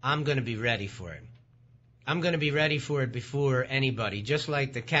 I'm going to be ready for it. I'm going to be ready for it before anybody, just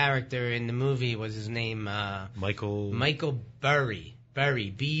like the character in the movie was his name? Michael Burry. Burry,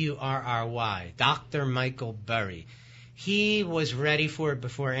 B-U-R-R-Y, Dr. Michael Burry. He was ready for it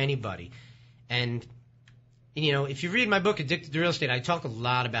before anybody. And, if you read my book, Addicted to Real Estate, I talk a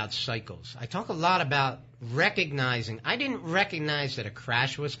lot about cycles. I talk a lot about recognizing. I didn't recognize that a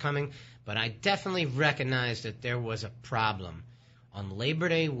crash was coming, but I definitely recognized that there was a problem on Labor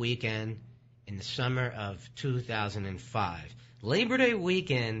Day weekend in the summer of 2005. Labor Day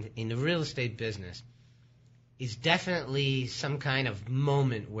weekend in the real estate business is definitely some kind of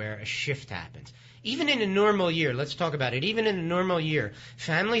moment where a shift happens. Even in a normal year, let's talk about it, even in a normal year,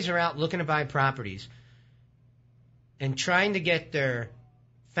 families are out looking to buy properties and trying to get their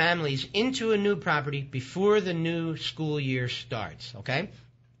families into a new property before the new school year starts, okay?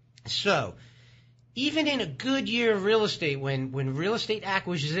 So, even in a good year of real estate, when real estate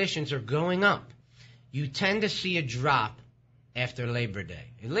acquisitions are going up, you tend to see a drop after Labor Day.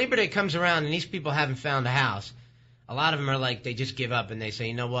 And Labor Day comes around and these people haven't found a house. A lot of them are like, they just give up and they say,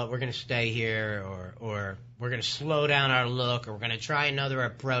 you know what, we're going to stay here, or we're going to slow down our look, or we're going to try another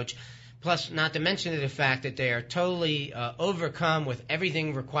approach. Plus, not to mention the fact that they are totally overcome with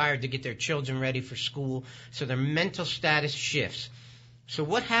everything required to get their children ready for school, so their mental status shifts. So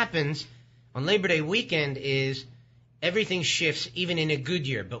what happens on Labor Day weekend is everything shifts even in a good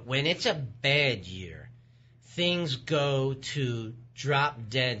year. But when it's a bad year, things go to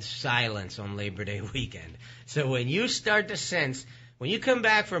drop-dead silence on Labor Day weekend. So when you start to sense, when you come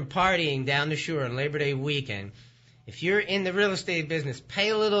back from partying down the shore on Labor Day weekend, if you're in the real estate business, pay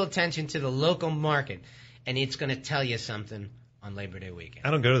a little attention to the local market, and it's going to tell you something on Labor Day weekend.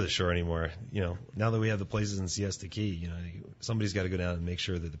 I don't go to the shore anymore. Now that we have the places in Siesta Key, somebody's got to go down and make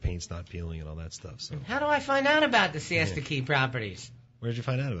sure that the paint's not peeling and all that stuff. So how do I find out about the Siesta Key properties? Where did you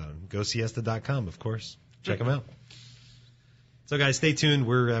find out about them? GoSiesta.com, of course. Check them out. So, guys, stay tuned.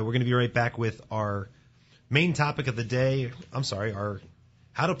 We're going to be right back with our main topic of the day. Our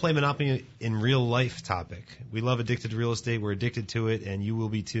how to play Monopoly in real life topic. We love Addicted to Real Estate. We're addicted to it, and you will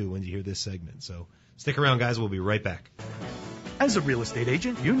be too when you hear this segment. So stick around, guys. We'll be right back. As a real estate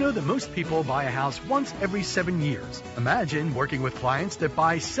agent, you know that most people buy a house once every 7 years. Imagine working with clients that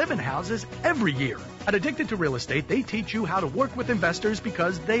buy 7 houses every year. At Addicted to Real Estate, they teach you how to work with investors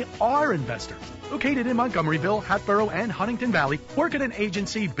because they are investors. Located in Montgomeryville, Hatboro, and Huntington Valley, work at an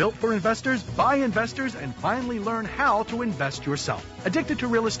agency built for investors, by investors, and finally learn how to invest yourself. Addicted to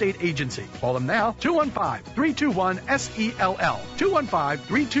Real Estate Agency. Call them now, 215-321-SELL.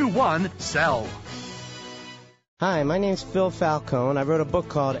 215-321-SELL. Hi, my name's Phil Falcone. I wrote a book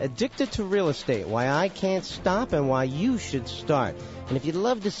called Addicted to Real Estate, Why I Can't Stop and Why You Should Start. And if you'd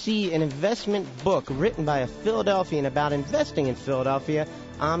love to see an investment book written by a Philadelphian about investing in Philadelphia,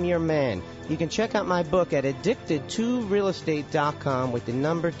 I'm your man. You can check out my book at addictedtorealestate.com with the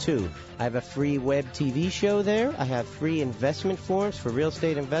number 2. I have a free web TV show there. I have free investment forums for real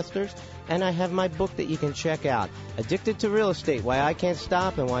estate investors. and I have my book that you can check out, Addicted to Real Estate, Why I Can't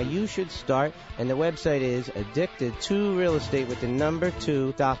Stop and Why You Should Start. And the website is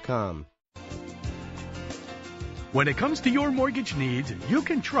addicted2realestate.com. When it comes to your mortgage needs, you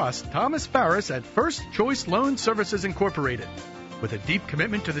can trust Thomas Farris at First Choice Loan Services Incorporated. With a deep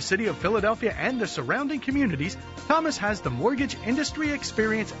commitment to the city of Philadelphia and the surrounding communities, Thomas has the mortgage industry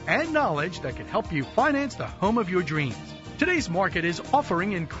experience and knowledge that can help you finance the home of your dreams. Today's market is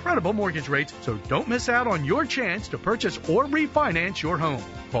offering incredible mortgage rates, so don't miss out on your chance to purchase or refinance your home.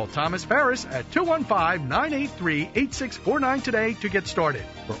 Call Thomas Farris at 215-983-8649 today to get started.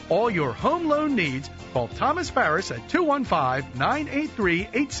 For all your home loan needs, call Thomas Farris at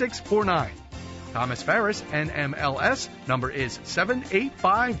 215-983-8649. Thomas Farris, NMLS, number is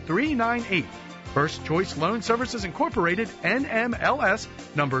 785398. First Choice Loan Services Incorporated, NMLS,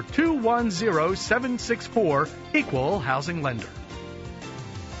 number 210764, Equal Housing Lender.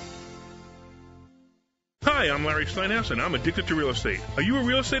 Hi, I'm Larry Steinhaus, and I'm addicted to real estate. Are you a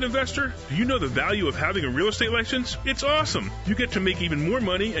real estate investor? Do you know the value of having a real estate license? It's awesome. You get to make even more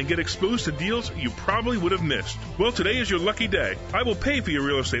money and get exposed to deals you probably would have missed. Well, today is your lucky day. I will pay for your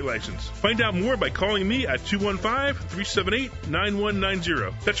real estate license. Find out more by calling me at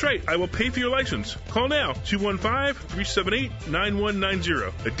 215-378-9190. That's right, I will pay for your license. Call now,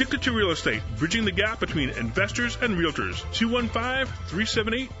 215-378-9190. Addicted to real estate, bridging the gap between investors and realtors.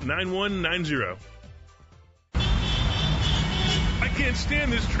 215-378-9190. I can't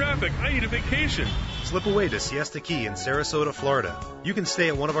stand this traffic. I need a vacation. Slip away to Siesta Key in Sarasota, Florida. You can stay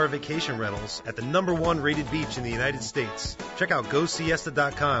at one of our vacation rentals at the #1 rated beach in the United States. Check out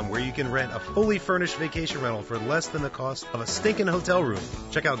GoSiesta.com, where you can rent a fully furnished vacation rental for less than the cost of a stinking hotel room.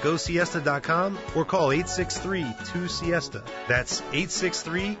 Check out GoSiesta.com or call 863-2SIESTA. That's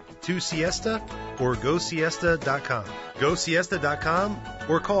 863-2SIESTA or GoSiesta.com. GoSiesta.com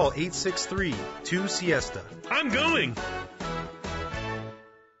or call 863-2SIESTA. I'm going.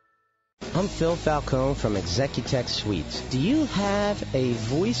 I'm Phil Falcone from Executech Suites. Do you have a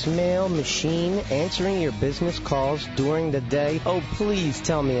voicemail machine answering your business calls during the day? Oh, please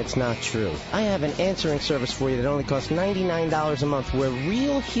tell me it's not true. I have an answering service for you that only costs $99 a month. We're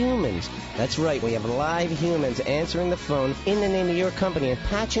real humans. That's right, we have live humans answering the phone in the name of your company and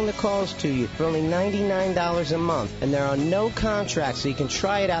patching the calls to you for only $99 a month. And there are no contracts, so you can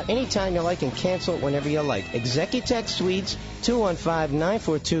try it out anytime you like and cancel it whenever you like. Executech Suites,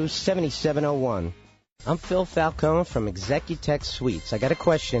 215-942-7701. I'm Phil Falcone from Executech Suites. I got a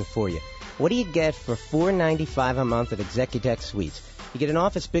question for you. What do you get for $495 a month at Executech Suites? You get an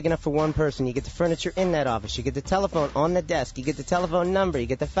office big enough for one person. You get the furniture in that office. You get the telephone on the desk. You get the telephone number. You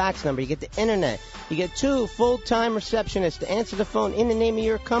get the fax number. You get the internet. You get 2 full-time receptionists to answer the phone in the name of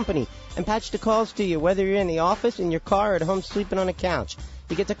your company and patch the calls to you, whether you're in the office, in your car, or at home sleeping on a couch.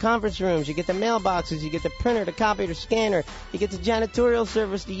 You get the conference rooms, you get the mailboxes, you get the printer, the copier, the scanner, you get the janitorial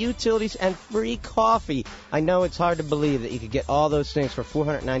service, the utilities, and free coffee. I know it's hard to believe that you could get all those things for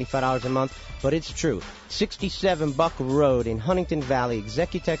 $495 a month, but it's true. 67 Buck Road in Huntington Valley,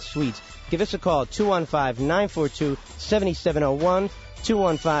 Executech Suites. Give us a call, 215-942-7701,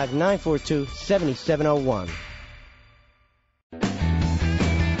 215-942-7701.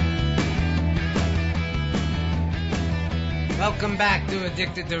 Welcome back to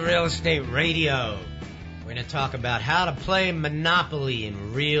Addicted to Real Estate Radio. We're going to talk about how to play Monopoly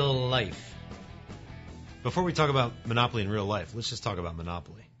in real life. Before we talk about Monopoly in real life, let's just talk about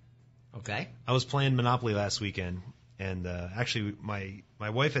Monopoly. Okay. I was playing Monopoly last weekend, and actually my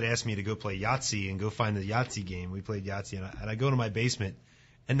wife had asked me to go play Yahtzee and go find the Yahtzee game. We played Yahtzee, and I go to my basement,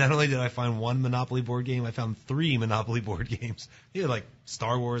 and not only did I find one Monopoly board game, I found 3 Monopoly board games. They had like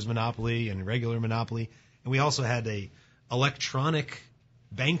Star Wars Monopoly and regular Monopoly, and we also had a electronic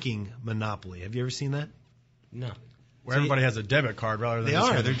banking Monopoly. Have you ever seen that? No. Where everybody has a debit card rather than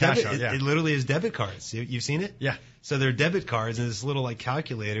they're cash debit. out. Yeah. It literally is debit cards. You've seen it? Yeah. So they're debit cards and this little like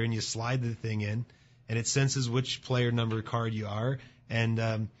calculator, and you slide the thing in, and it senses which player number card you are,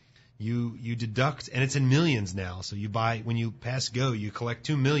 and you deduct, and it's in millions now. So you buy, when you pass go, you collect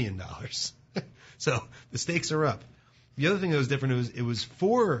 $2 million. So the stakes are up. The other thing that was different, it was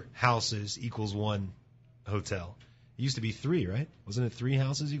 4 houses equals 1 hotel. It used to be 3, right? Wasn't it 3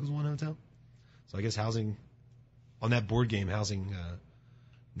 houses equals 1 hotel? So I guess housing, on that board game, housing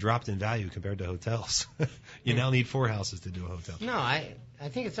dropped in value compared to hotels. You now need 4 houses to do a hotel. No, I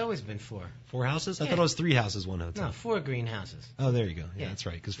think it's always been 4. 4 houses? I Yeah. thought it was 3 houses, 1 hotel. No, 4 greenhouses. Oh, there you go. Yeah, Yeah. that's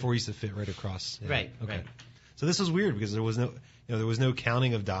right, because 4 used to fit right across. Yeah. Right, Okay. right. So this was weird because there was no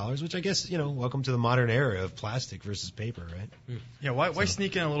counting of dollars, which I guess, welcome to the modern era of plastic versus paper, right? Yeah, why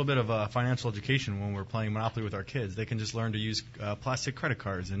sneak in a little bit of financial education when we're playing Monopoly with our kids? They can just learn to use plastic credit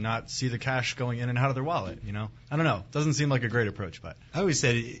cards and not see the cash going in and out of their wallet, I don't know. Doesn't seem like a great approach, but I always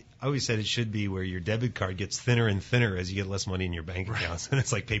said it should be where your debit card gets thinner and thinner as you get less money in your bank accounts. And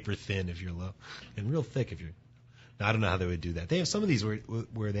it's like paper thin if you're low and real thick if you're. Now, I don't know how they would do that. They have some of these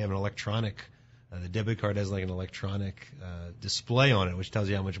where they have an electronic. The debit card has like an electronic display on it, which tells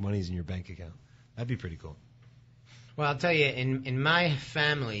you how much money is in your bank account. That'd be pretty cool. Well, I'll tell you, in my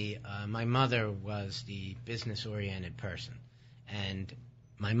family, my mother was the business-oriented person, and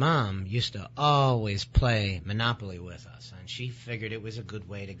my mom used to always play Monopoly with us, and she figured it was a good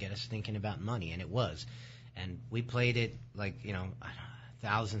way to get us thinking about money, and it was. And we played it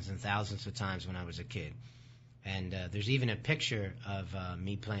thousands and thousands of times when I was a kid. And there's even a picture of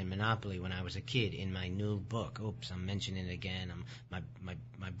me playing Monopoly when I was a kid in my new book. Oops, I'm mentioning it again.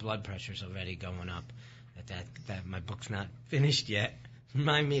 My blood pressure's already going up. That my book's not finished yet.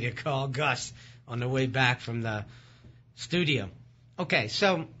 Remind me to call Gus on the way back from the studio. Okay,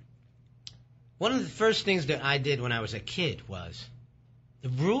 so one of the first things that I did when I was a kid was the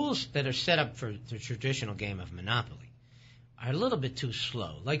rules that are set up for the traditional game of Monopoly are a little bit too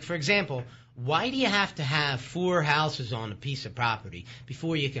slow. Like, for example, why do you have to have 4 houses on a piece of property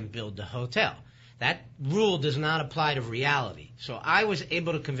before you can build the hotel? That rule does not apply to reality. So I was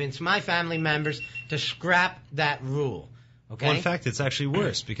able to convince my family members to scrap that rule. Okay? Well, in fact, it's actually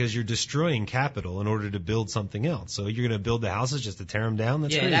worse because you're destroying capital in order to build something else. So you're going to build the houses just to tear them down?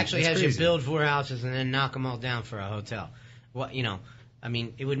 That's crazy. It actually That's has crazy. you build 4 houses and then knock them all down for a hotel. Well,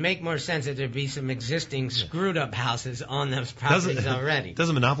 it would make more sense that there'd be some existing screwed-up houses on those properties already.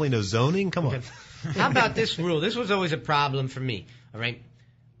 Doesn't Monopoly know zoning? Come on. How about this rule? This was always a problem for me, all right?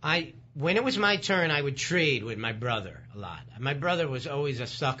 When it was my turn, I would trade with my brother a lot. My brother was always a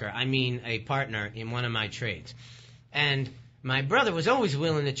sucker, a partner in one of my trades. And my brother was always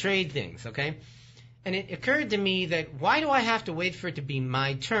willing to trade things, okay? And it occurred to me that why do I have to wait for it to be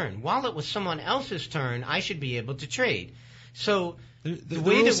my turn? While it was someone else's turn, I should be able to trade. So The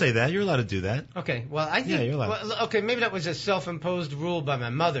rules say that. You're allowed to do that. Okay, well, I think... Yeah, you're allowed. Well, okay, maybe that was a self-imposed rule by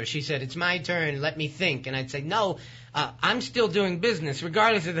my mother. She said, it's my turn, let me think. And I'd say, no, I'm still doing business,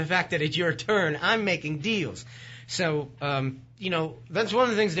 regardless of the fact that it's your turn. I'm making deals. So, that's one of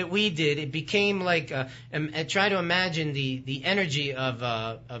the things that we did. It became like, try to imagine the energy of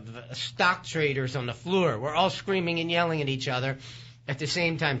stock traders on the floor. We're all screaming and yelling at each other at the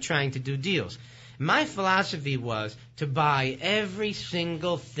same time trying to do deals. My philosophy was to buy every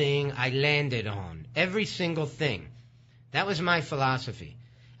single thing I landed on. Every single thing. That was my philosophy.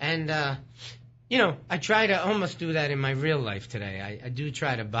 And, I try to almost do that in my real life today. I do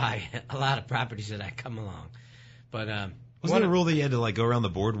try to buy a lot of properties that I come along. But, wasn't there a rule that you had to go around the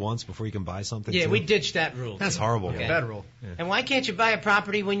board once before you can buy something? Yeah, too? we ditched that rule. That's horrible. Okay. bad rule. Yeah. And why can't you buy a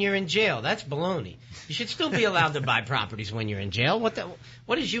property when you're in jail? That's baloney. You should still be allowed to buy properties when you're in jail. What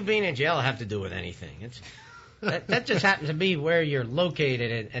does you being in jail have to do with anything? That just happens to be where you're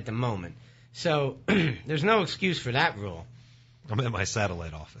located at the moment. So there's no excuse for that rule. I'm at my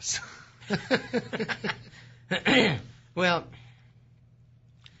satellite office. Well,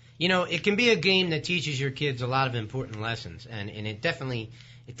 it can be a game that teaches your kids a lot of important lessons, and it definitely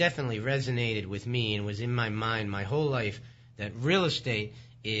resonated with me and was in my mind my whole life that real estate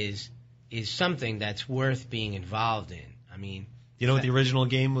is something that's worth being involved in. I mean, you know what the original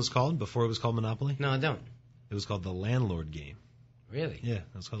game was called before it was called Monopoly? No, I don't. It was called the Landlord Game. Really? Yeah,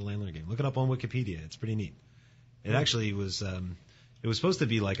 it was called the Landlord Game. Look it up on Wikipedia. It's pretty neat. It actually was. It was supposed to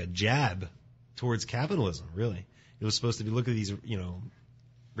be like a jab towards capitalism. Really, it was supposed to be. Look at these,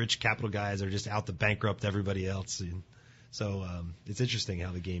 rich capital guys that are just out to bankrupt everybody else. And so it's interesting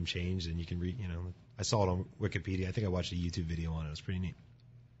how the game changed, and you can read. I saw it on Wikipedia. I think I watched a YouTube video on it. It was pretty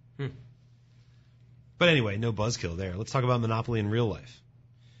neat. But anyway, no buzzkill there. Let's talk about Monopoly in real life.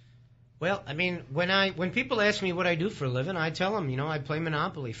 Well, I mean, when people ask me what I do for a living, I tell them, I play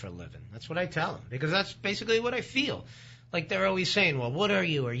Monopoly for a living. That's what I tell them, because that's basically what I feel. Like they're always saying, well, what are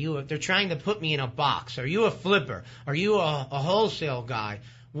you? They're trying to put me in a box. Are you a flipper? Are you a wholesale guy?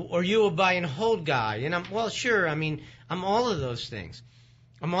 Are you a buy and hold guy? And sure. I mean, I'm all of those things.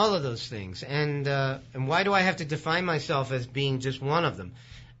 I'm all of those things. And why do I have to define myself as being just one of them?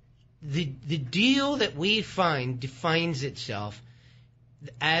 The deal that we find defines itself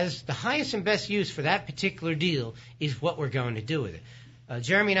as the highest and best use for that particular deal is what we're going to do with it.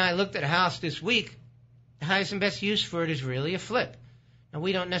 Jeremy and I looked at a house this week. The highest and best use for it is really a flip. Now,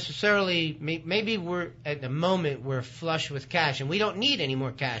 we don't necessarily, maybe we're at the moment we're flush with cash and we don't need any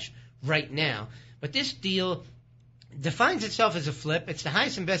more cash right now. But this deal defines itself as a flip. It's the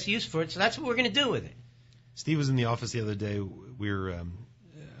highest and best use for it, so that's what we're going to do with it. Steve was in the office the other day.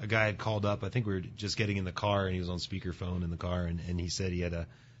 A guy had called up. I think we were just getting in the car, and he was on speakerphone in the car, and he said he had a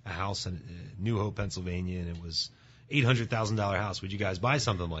house in New Hope, Pennsylvania, and it was $800,000 house. Would you guys buy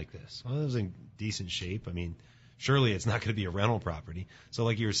something like this? Well, it was in decent shape. I mean, surely it's not going to be a rental property. So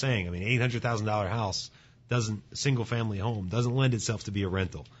like you were saying, I mean, $800,000 house single family home doesn't lend itself to be a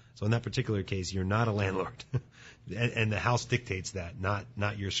rental. So in that particular case, you're not a landlord, and the house dictates that,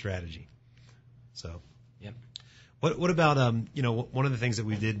 not your strategy. So. Yep. What about one of the things that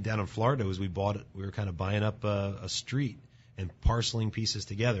we did down in Florida was we were kind of buying up a street and parceling pieces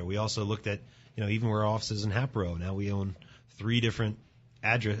together. We also looked at even where our office is in Hapro. Now we own 4 different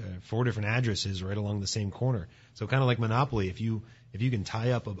addresses right along the same corner. So kind of like Monopoly, if you can tie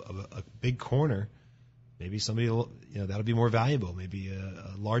up a big corner, maybe somebody will, that'll be more valuable. Maybe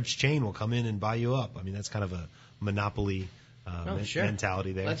a large chain will come in and buy you up. I mean, that's kind of a Monopoly sure.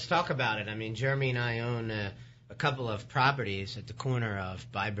 mentality there. Let's talk about it. I mean, Jeremy and I own a couple of properties at the corner of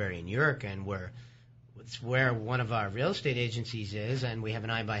Byberry and York, and it's where one of our real estate agencies is, and we have an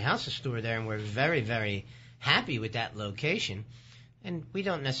iBuyHouses store there, and we're very, very happy with that location. And we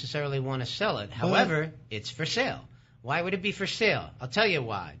don't necessarily want to sell it. However, it's for sale. Why would it be for sale? I'll tell you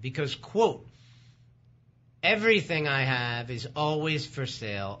why. Because, quote, everything I have is always for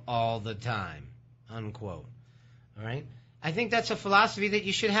sale all the time, unquote. All right? I think that's a philosophy that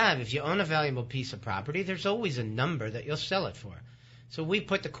you should have. If you own a valuable piece of property, there's always a number that you'll sell it for. So we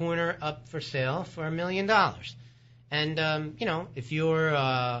put the corner up for sale for $1 million. And, if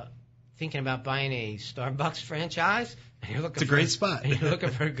you're thinking about buying a Starbucks franchise, it's a great spot. You're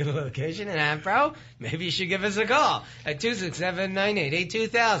looking for a good location in Hapro, maybe you should give us a call at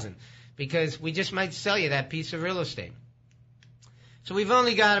 267-988-2000, because we just might sell you that piece of real estate. So we've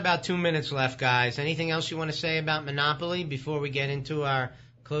only got about 2 minutes left, guys. Anything else you want to say about Monopoly before we get into our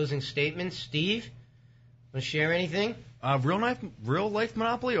closing statements? Steve, want to share anything? Real life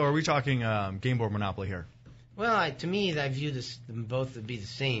Monopoly, or are we talking game board Monopoly here? Well, to me, I view them both to be the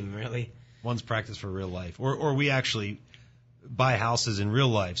same, really. One's practice for real life, or we actually buy houses in real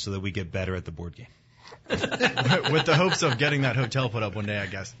life so that we get better at the board game. With the hopes of getting that hotel put up one day, I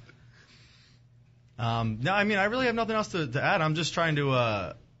guess. No, I mean, I really have nothing else to add. I'm just trying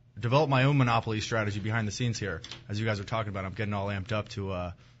to develop my own Monopoly strategy behind the scenes here. As you guys are talking about, I'm getting all amped up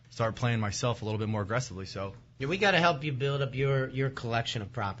to start playing myself a little bit more aggressively. So yeah, we got to help you build up your collection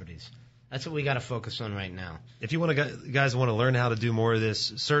of properties. That's what we got to focus on right now. If you guys want to learn how to do more of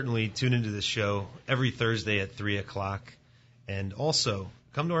this, certainly tune into this show every Thursday at 3 o'clock. And also,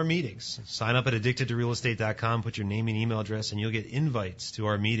 come to our meetings. Sign up at addictedtorealestate.com, put your name and email address, and you'll get invites to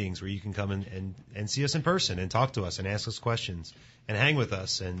our meetings where you can come and see us in person and talk to us and ask us questions and hang with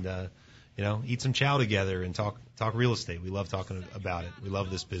us and, eat some chow together and talk real estate. We love talking about it. We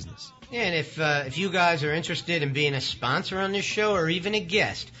love this business. Yeah, and if you guys are interested in being a sponsor on this show or even a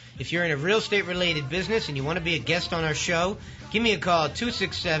guest, if you're in a real estate-related business and you want to be a guest on our show, give me a call at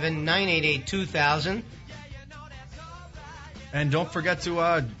 267-988-2000. And don't forget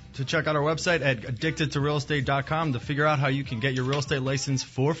to check out our website at addictedtorealestate.com to figure out how you can get your real estate license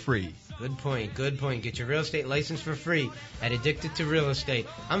for free. Good point. Get your real estate license for free at Addicted to Real Estate.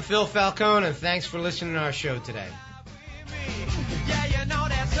 I'm Phil Falcone, and thanks for listening to our show today.